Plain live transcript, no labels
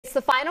It's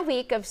the final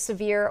week of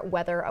Severe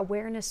Weather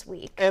Awareness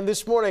Week. And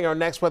this morning, our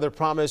Next Weather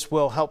Promise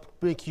will help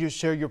make you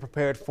sure you're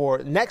prepared for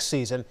next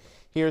season.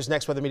 Here's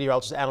Next Weather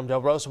meteorologist Adam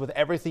Del Rosa with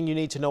everything you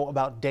need to know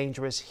about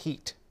dangerous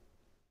heat.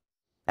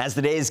 As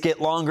the days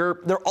get longer,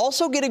 they're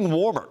also getting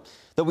warmer.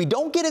 Though we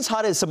don't get as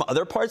hot as some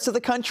other parts of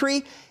the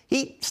country,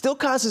 heat still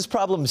causes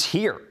problems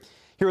here.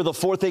 Here are the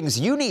 4 things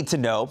you need to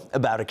know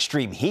about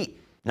extreme heat.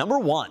 Number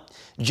 1,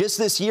 just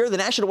this year, the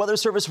National Weather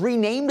Service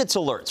renamed its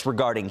alerts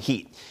regarding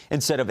heat.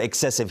 Instead of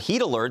excessive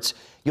heat alerts,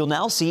 you'll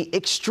now see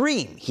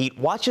extreme heat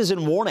watches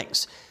and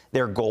warnings.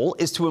 Their goal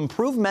is to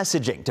improve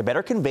messaging to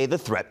better convey the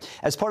threat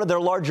as part of their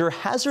larger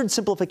Hazard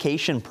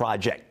Simplification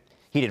project.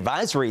 Heat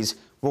advisories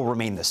will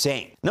remain the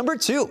same. Number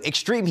 2,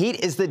 extreme heat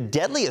is the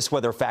deadliest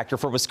weather factor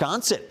for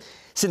Wisconsin.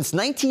 Since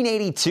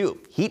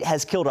 1982, heat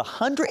has killed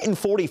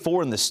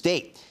 144 in the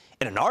state.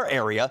 And in our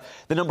area,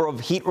 the number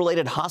of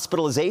heat-related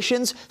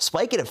hospitalizations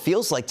spike at a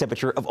feels-like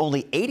temperature of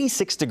only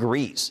 86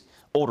 degrees.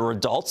 Older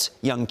adults,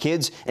 young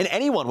kids, and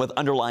anyone with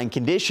underlying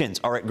conditions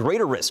are at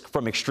greater risk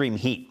from extreme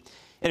heat.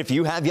 And if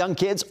you have young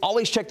kids,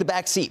 always check the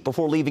back seat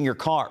before leaving your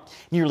car.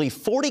 Nearly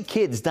 40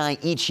 kids die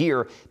each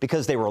year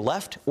because they were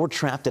left or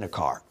trapped in a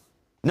car.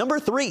 Number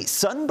 3,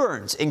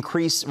 sunburns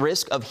increase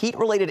risk of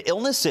heat-related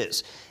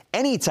illnesses.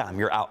 Anytime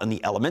you're out in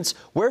the elements,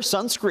 wear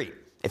sunscreen.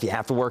 If you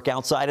have to work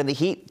outside in the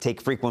heat, take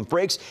frequent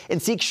breaks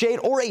and seek shade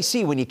or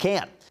AC when you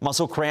can.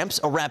 Muscle cramps,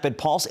 a rapid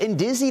pulse, and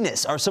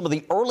dizziness are some of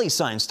the early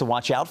signs to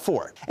watch out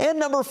for. And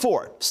number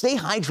 4, stay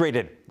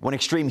hydrated. When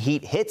extreme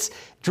heat hits,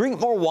 drink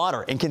more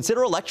water and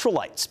consider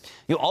electrolytes.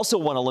 You'll also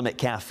want to limit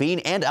caffeine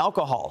and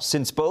alcohol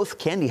since both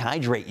can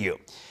dehydrate you.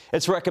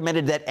 It's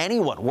recommended that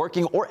anyone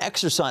working or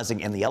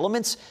exercising in the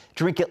elements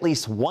drink at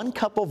least 1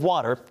 cup of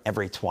water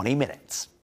every 20 minutes.